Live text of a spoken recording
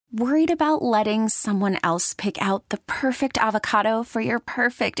Worried about letting someone else pick out the perfect avocado for your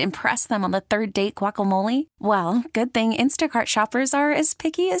perfect impress them on the third date guacamole? Well, good thing Instacart shoppers are as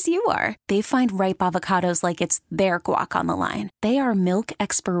picky as you are. They find ripe avocados like it's their guac on the line. They are milk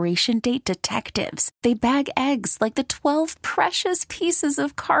expiration date detectives. They bag eggs like the 12 precious pieces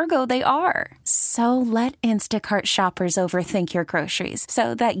of cargo they are. So let Instacart shoppers overthink your groceries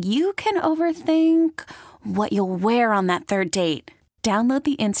so that you can overthink what you'll wear on that third date. Download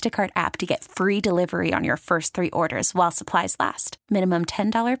the Instacart app to get free delivery on your first 3 orders while supplies last. Minimum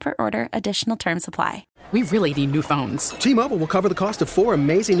 $10 per order. Additional terms apply. We really need new phones. T-Mobile will cover the cost of 4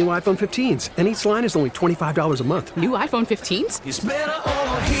 amazing new iPhone 15s, and each line is only $25 a month. New iPhone 15s? It's better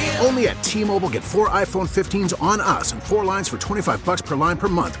over here. Only at T-Mobile, get 4 iPhone 15s on us and 4 lines for $25 per line per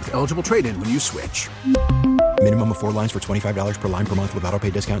month with eligible trade-in when you switch. Minimum of 4 lines for $25 per line per month with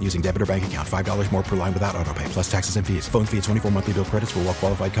autopay discount using debit or bank account. $5 more per line without autopay, plus taxes and fees. Phone fee at 24 monthly bill credits for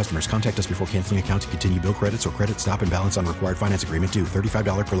well-qualified customers. Contact us before canceling account to continue bill credits or credit stop and balance on required finance agreement due.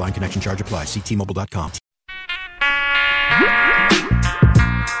 $35 per line connection charge applies. See T-Mobile.com.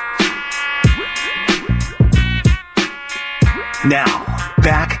 Now,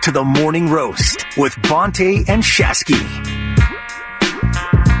 back to the morning roast with Bonta and Shasky.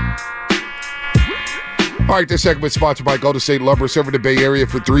 All right, this segment is sponsored by Golden State Lumber, serving the Bay Area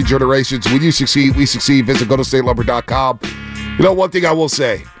for 3 generations. When you succeed, we succeed. Visit GoldenStateLumber.com. You know, one thing I will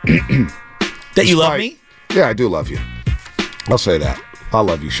say. That you love me? Yeah, I do love you. I'll say that. I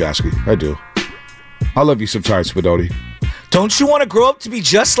love you, Shasky. I do. I love you sometimes, Spadoni. Don't you want to grow up to be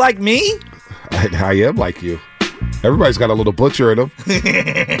just like me? I am like you. Everybody's got a little butcher in them. Do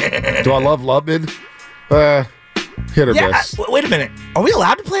I love Lubman? Hit or miss. Wait a minute. Are we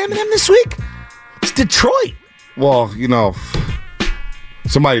allowed to play Eminem this week? It's Detroit. Well, you know,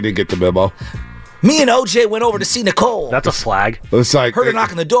 somebody didn't get the memo. Me and OJ went over to see Nicole. That's a flag. It's like heard her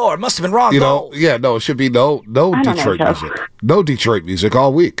knocking the door. Must have been wrong. You know, yeah, no, it should be no Detroit music. No Detroit music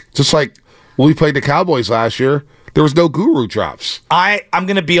all week. Just like when we played the Cowboys last year, there was no Guru drops. I'm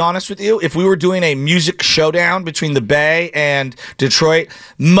going to be honest with you. If we were doing a music showdown between the Bay and Detroit,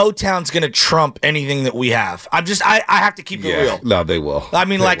 Motown's going to trump anything that we have. I have to keep it real. No, they will. I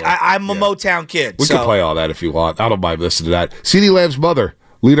mean, I'm a Motown kid. We can play all that if you want. I don't mind listening to that. CeeDee Lamb's mother,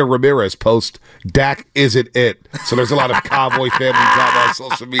 Lena Ramirez, post Dak isn't it. So there's a lot of Cowboy family drama on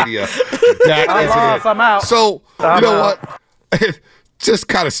social media. Dak isn't it. I'm out. So, you know what? Just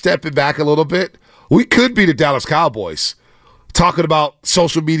kind of stepping back a little bit. We could be the Dallas Cowboys talking about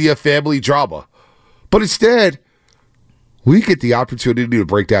social media family drama. But instead, we get the opportunity to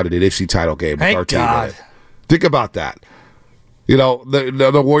break down an NFC title game with our team. Think about that. You know,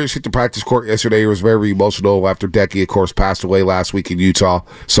 the Warriors hit the practice court yesterday. It was very emotional after Decky, of course, passed away last week in Utah,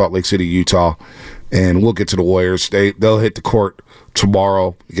 Salt Lake City, Utah. And we'll get to the Warriors. They'll hit the court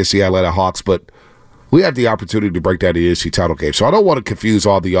tomorrow against the Atlanta Hawks. But we have the opportunity to break down the NFC title game. So I don't want to confuse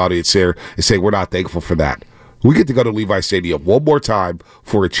all the audience here and say we're not thankful for that. We get to go to Levi Stadium one more time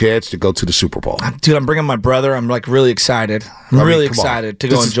for a chance to go to the Super Bowl. Dude, I'm bringing my brother. I'm like really excited. I'm really excited to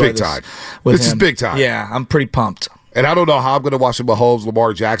go enjoy this. This is big time. Yeah, I'm pretty pumped. And I don't know how I'm going to watch the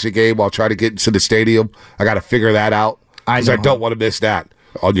Mahomes-Lamar Jackson game while trying to get into the stadium. I got to figure that out because I don't want to miss that.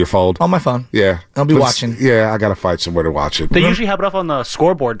 On your phone? On my phone. Yeah. I'll be watching. Yeah, I got to find somewhere to watch it. They usually have it up on the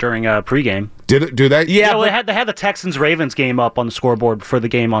scoreboard during pregame. Do they? Yeah, they had the Texans-Ravens game up on the scoreboard for the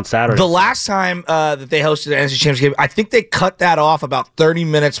game on Saturday. The last time that they hosted an NFC Championship game, I think they cut that off about 30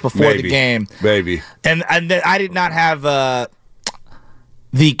 minutes before the game. Maybe. And I did not have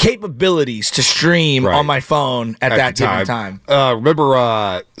the capabilities to stream on my phone at that given time.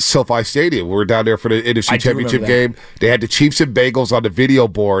 Remember SoFi Stadium? We were down there for the NFC Championship game. They had the Chiefs and Bengals on the video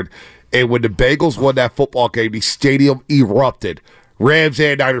board, and when the Bengals won that football game, the stadium erupted. Rams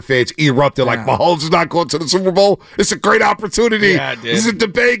and Niner fans erupted like Mahomes is not going to the Super Bowl. It's a great opportunity. Yeah, dude. This is the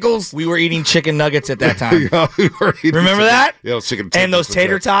Bengals. We were eating chicken nuggets at that time. Remember that? Yeah, those chicken and those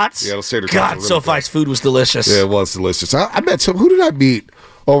tater tots. Yeah, those tater tots. God, SoFi's food was delicious. Yeah, it was delicious. I met some. Who did I meet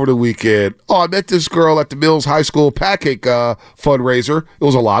over the weekend? Oh, I met this girl at the Mills High School pancake fundraiser. It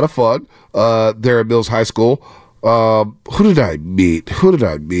was a lot of fun there at Mills High School. Who did I meet?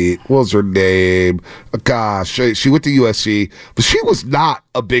 What was her name? Gosh, she went to USC, but she was not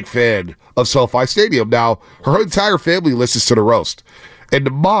a big fan of SoFi Stadium. Now, her entire family listens to the roast. And the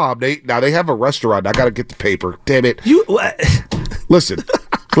mom, they have a restaurant. I got to get the paper. Damn it. Listen.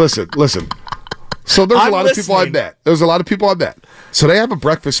 So there's a lot of people I met. So they have a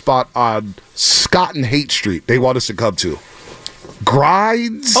breakfast spot on Scott and Haight Street they want us to come to.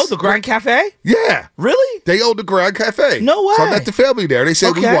 Grinds. Oh, the Grind Cafe? Yeah. Really? They own the Grind Cafe. No way. So I met the family there. They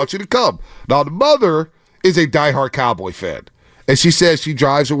said, we want you to come. Now, the mother is a diehard Cowboy fan. And she says she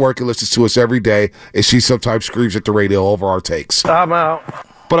drives to work and listens to us every day, and she sometimes screams at the radio over our takes. I'm out.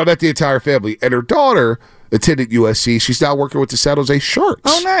 But I met the entire family, and her daughter attended USC. She's now working with the San Jose Sharks.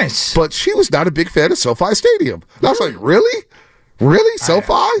 Oh, nice. But she was not a big fan of SoFi Stadium. And I was like, really? Really?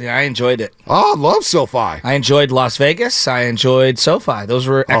 SoFi? Yeah, I enjoyed it. Oh, I love SoFi. I enjoyed Las Vegas. I enjoyed SoFi. Those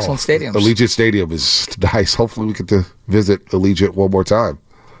were excellent stadiums. Allegiant Stadium is nice. Hopefully we get to visit Allegiant one more time.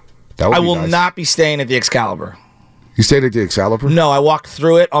 I will not be staying at the Excalibur. You stayed at the Excalibur? No, I walked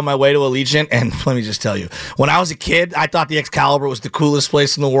through it on my way to Allegiant, and let me just tell you, when I was a kid, I thought the Excalibur was the coolest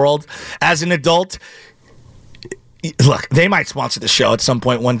place in the world. As an adult, look, they might sponsor the show at some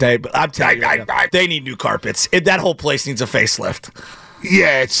point one day, but I'm telling you, they need new carpets. That whole place needs a facelift.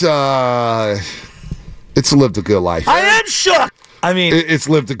 Yeah, it's lived a good life. I am shook. I mean, it's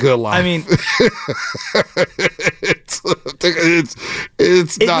lived a good life. I mean,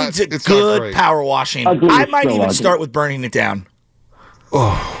 it's good power washing. I might even start with burning it down.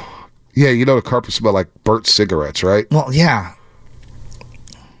 Oh, yeah. You know the carpet smell like burnt cigarettes, right? Well, yeah.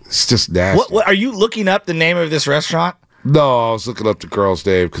 It's just nasty. What are you looking up the name of this restaurant? No, I was looking up the girl's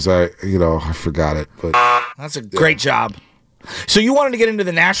name because I forgot it. But that's a great job. So you wanted to get into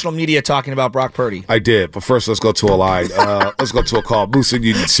the national media talking about Brock Purdy. I did, but first let's go to a line. Let's go to a call. Moose in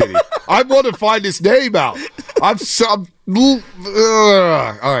Union City. I want to find his name out. All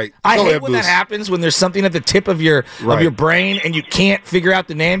right. I hate when that happens, when there's something at the tip of your brain and you can't figure out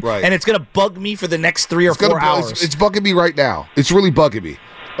the name, and it's going to bug me for the next 3 or 4 hours. It's bugging me right now. It's really bugging me.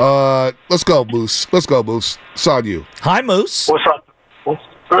 Let's go, Moose. It's on you. Hi, Moose. What's up?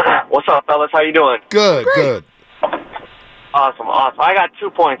 What's up, fellas? How you doing? Good. Awesome. I got 2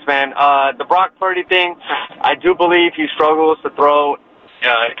 points, man. The Brock Purdy thing, I do believe he struggles to throw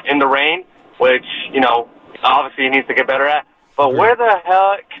in the rain, which, obviously he needs to get better at. But where the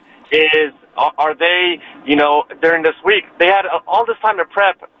heck are they, during this week? They had all this time to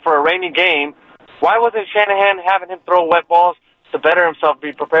prep for a rainy game. Why wasn't Shanahan having him throw wet balls to better himself,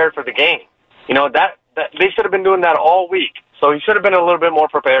 be prepared for the game? That they should have been doing that all week. So he should have been a little bit more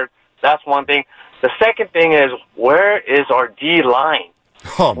prepared. That's one thing. The second thing is, where is our D line?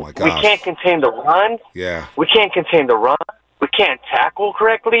 Oh, my God. We can't contain the run. Yeah. We can't contain the run. We can't tackle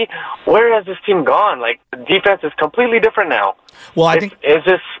correctly. Where has this team gone? Like, the defense is completely different now. Well, I think... Is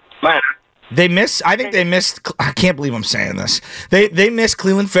this... Man... I think they missed. I can't believe I'm saying this. They missed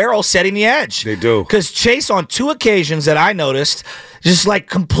Cleveland Farrell setting the edge. They do. Because Chase, on 2 occasions that I noticed, just like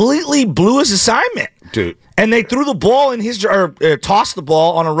completely blew his assignment. Dude. And they threw the ball in his, or tossed the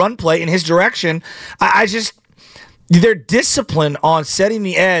ball on a run play in his direction. I just, their discipline on setting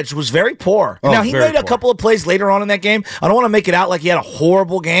the edge was very poor. Now, he made a couple of plays later on in that game. I don't want to make it out like he had a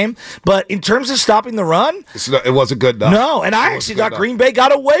horrible game, but in terms of stopping the run, it wasn't good enough. No, and I actually thought Green Bay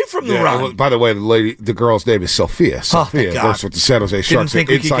got away from the run. By the way, the girl's name is Sophia. Sophia works with the San Jose Sharks.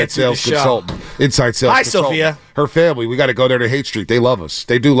 Inside sales consultant. Hi, Sophia. Her family. We got to go there to Haight Street. They love us.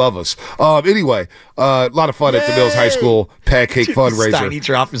 They do love us. Anyway, a lot of fun at the Mills High School Pancake Fundraiser. Steiny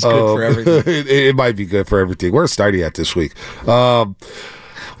drop is good for everything. It might be good for everything. Where's Steiny at this week?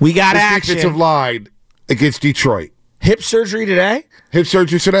 We got action. Defensive line against Detroit. Hip surgery today? Hip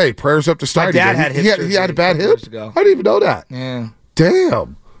surgery today. Prayers up to Steiny. My dad had hip surgery. He had a bad hip? I didn't even know that. Yeah.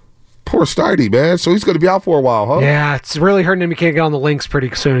 Damn. Poor Steiny, man. So he's going to be out for a while, huh? Yeah, it's really hurting him. He can't get on the links pretty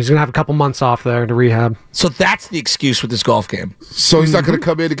soon. He's going to have a couple months off there to rehab. So that's the excuse with this golf game. So he's not going to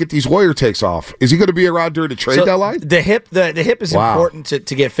come in and get these Warrior takes off. Is he going to be around during the trade deadline? The hip is important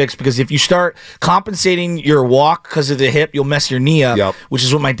to get fixed, because if you start compensating your walk because of the hip, you'll mess your knee up, which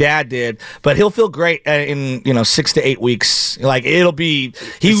is what my dad did. But he'll feel great in 6 to 8 weeks. Like, it'll be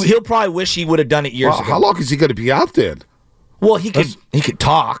he'll probably wish he would have done it years ago. How long is he going to be out then? Well, he could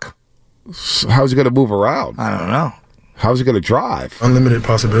talk. So how's he going to move around? I don't know. How's he going to drive? Unlimited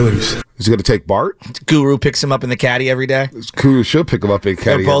possibilities. Is he going to take Bart? Guru picks him up in the caddy every day. Guru should pick him up in the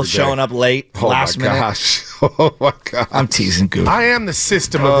caddy. They're both showing up late, last minute. Oh, my gosh. I'm teasing Guru. I am the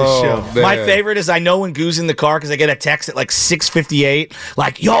system of this show. Man. My favorite is I know when Goo's in the car because I get a text at like 6:58,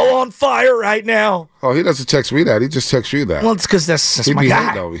 like, y'all on fire right now. Oh, he doesn't text me that. He just texts you that. Well, it's because that's my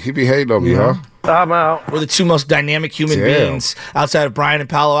guy. He be hating on me, huh? I'm out. We're the 2 most dynamic human beings outside of Brian and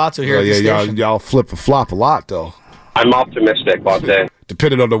Palo Alto here at the station. Y'all flip and flop a lot, though. I'm optimistic, Bonta.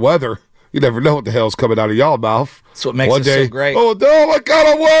 Depending on the weather, you never know what the hell's coming out of y'all mouth. That's what makes us so great. Oh, no, my God,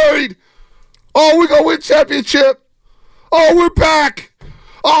 I'm worried. Oh, we're going to win championship. Oh, we're back.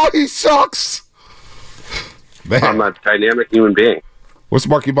 Oh, he sucks. Man. I'm a dynamic human being. What's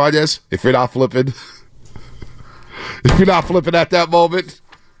Marky Banez? If you're not flipping at that moment,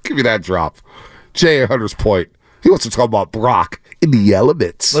 give me that drop. Jay at Hunter's Point. He wants to talk about Brock in the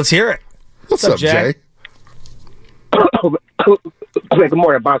elements. Let's hear it. What's up, Jay? Good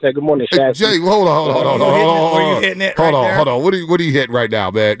morning, Bonta. Good morning, Shasky. Jay, hold on. Are you hitting it Hold right on. there? What are you hitting right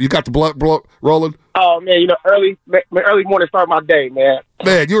now, man? You got the blood rolling? Oh, man, early morning start my day, man.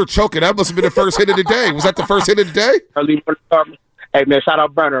 Man, you were choking. That must have been the first hit of the day. Was that the first hit of the day? Early morning start. Hey, man, shout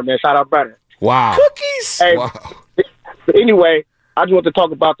out Burner, man. Shout out Burner. Wow. Cookies. Hey, wow. But anyway, I just want to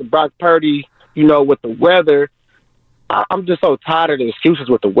talk about the Brock Purdy, with the weather. I'm just so tired of the excuses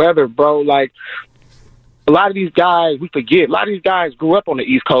with the weather, bro. Like, a lot of these guys, we forget, a lot of these guys grew up on the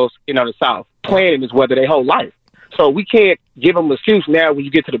East Coast, the South, playing in this weather their whole life. So we can't give them an excuse now when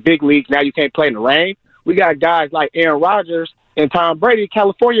you get to the big leagues. Now you can't play in the rain. We got guys like Aaron Rodgers and Tom Brady,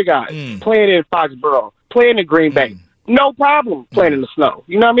 California guys, playing in Foxborough, playing in Green Bay. No problem playing in the snow.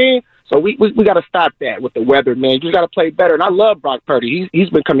 You know what I mean? So we got to stop that with the weather, man. You just got to play better. And I love Brock Purdy. He's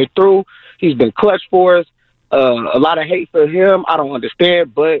been coming through. He's been clutch for us. A lot of hate for him. I don't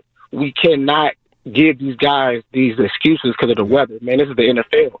understand, but we cannot give these guys these excuses because of the weather. Man, this is the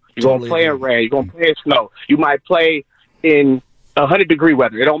NFL. You're going to play in rain. You're going to play in snow. You might play in 100-degree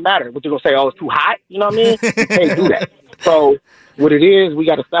weather. It don't matter. What you're going to say, oh, it's too hot? You know what I mean? You can't do that. So what it is, we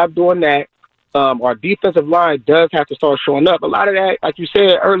got to stop doing that. Our defensive line does have to start showing up. A lot of that, like you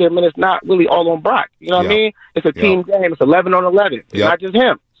said earlier, man, it's not really all on Brock. You know what I mean? It's a team game. It's 11 on 11. It's not just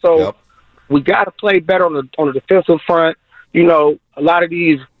him. So we got to play better on the defensive front. A lot of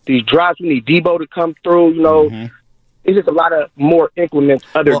these drops, we need Debo to come through. It's just a lot of more increments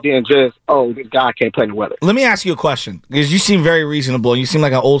other than just, this guy can't play in the weather. Let me ask you a question, because you seem very reasonable. You seem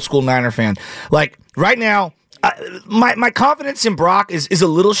like an old school Niner fan. Like, right now, my confidence in Brock is a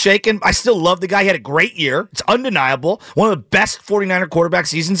little shaken. I still love the guy. He had a great year. It's undeniable. One of the best 49er quarterback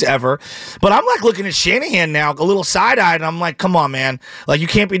seasons ever. But I'm like looking at Shanahan now, a little side-eyed, and I'm like, come on, man. Like, you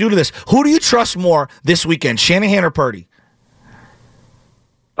can't be doing this. Who do you trust more this weekend, Shanahan or Purdy?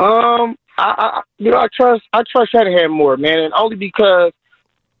 I trust Shanahan more, man, and only because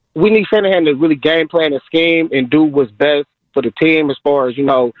we need Shanahan to really game plan and scheme and do what's best for the team as far as,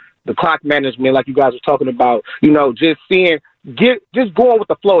 the clock management, like you guys were talking about, just going with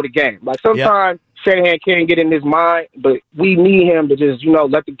the flow of the game. Like sometimes Shanahan can't get in his mind, but we need him to just,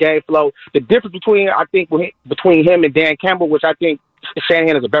 let the game flow. The difference between him and Dan Campbell, which I think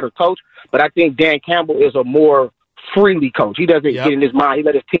Shanahan is a better coach, but I think Dan Campbell is a more freely coach. He doesn't get in his mind. He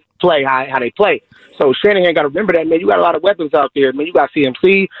let his team play how they play. So Shanahan got to remember that, man. You got a lot of weapons out there, man. You got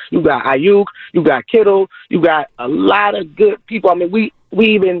CMC, you got Ayuk, you got Kittle, you got a lot of good people. I mean, we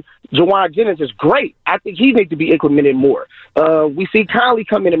even Jawan Jennings is great. I think he needs to be implemented more. We see Conley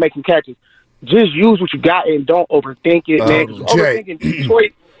come in and make some catches. Just use what you got and don't overthink it, man. Overthinking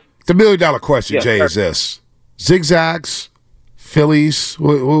Detroit. The $1 million question, Jay, is this: zigzags, Phillies.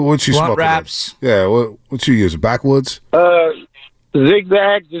 What you smoking? Wraps. Yeah. What you use? Backwoods.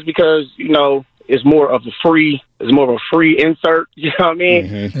 Zigzags, just because it's more of a free insert. You know what I mean?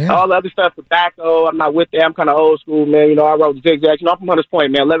 Mm-hmm. Yeah. All the other stuff, tobacco, I'm not with that. I'm kind of old school, man. I wrote the zigzags. I'm from Hunters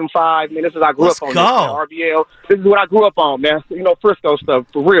Point, man. 11.5. Man, this is I grew up on. RBL. This is what I grew up on, man. Frisco stuff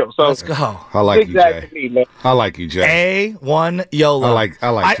for real. So let's go. I like you, Jay. Me, man. I like you, Jay. A1 YOLO. I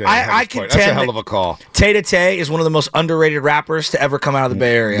like Jay. I contend that's a hell of a call. Tay Tay is one of the most underrated rappers to ever come out of the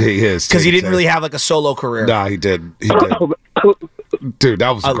Bay Area. He is, because he didn't really have like a solo career. Nah, he did. Dude,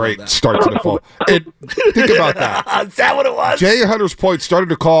 that was a great start to the fall. And think about that. Is that what it was? Jay Hunter's Point started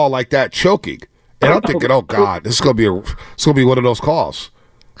to call like that choking, and I'm thinking, oh God, this is gonna be one of those calls.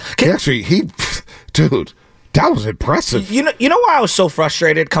 Dude, that was impressive. You know why I was so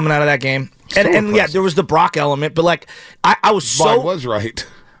frustrated coming out of that game, and yeah, there was the Brock element, but like I was so Mine was right.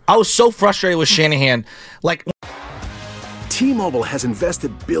 I was so frustrated with Shanahan, like. T-Mobile has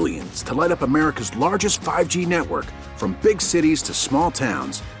invested billions to light up America's largest 5G network, from big cities to small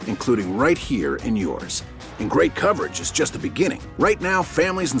towns, including right here in yours. And great coverage is just the beginning. Right now,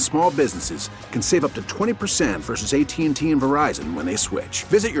 families and small businesses can save up to 20% versus AT&T and Verizon when they switch.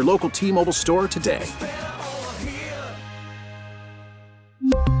 Visit your local T-Mobile store today.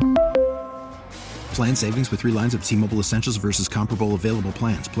 Plan savings with 3 lines of T-Mobile Essentials versus comparable available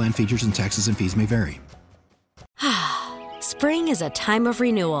plans. Plan features and taxes and fees may vary. Spring is a time of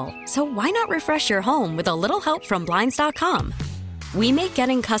renewal, so why not refresh your home with a little help from Blinds.com? We make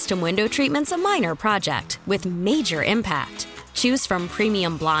getting custom window treatments a minor project with major impact. Choose from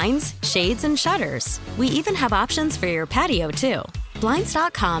premium blinds, shades, and shutters. We even have options for your patio, too.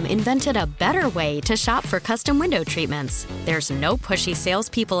 Blinds.com invented a better way to shop for custom window treatments. There's no pushy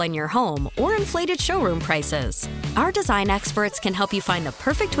salespeople in your home or inflated showroom prices. Our design experts can help you find the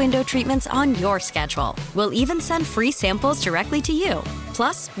perfect window treatments on your schedule. We'll even send free samples directly to you.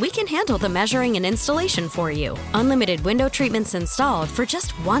 Plus, we can handle the measuring and installation for you. Unlimited window treatments installed for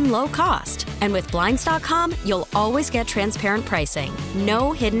just one low cost. And with Blinds.com, you'll always get transparent pricing.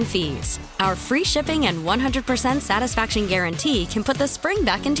 No hidden fees. Our free shipping and 100% satisfaction guarantee can put the spring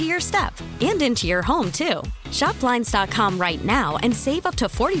back into your step and into your home, too. Shop Blinds.com right now and save up to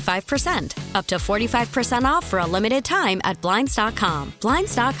 45%. Up to 45% off for a limited time at Blinds.com.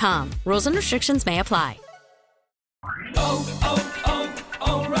 Blinds.com. Rules and restrictions may apply.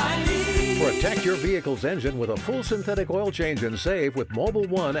 O'Reilly. Protect your vehicle's engine with a full synthetic oil change and save with Mobile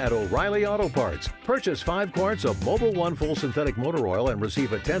One at O'Reilly Auto Parts. Purchase 5 quarts of Mobile One full synthetic motor oil and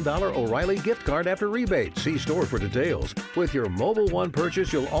receive a $10 O'Reilly gift card after rebate. See store for details. With your Mobile One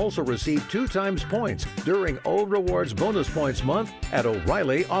purchase, you'll also receive 2 times points during O Rewards Bonus Points Month at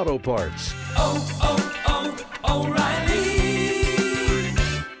O'Reilly Auto Parts. O'Reilly.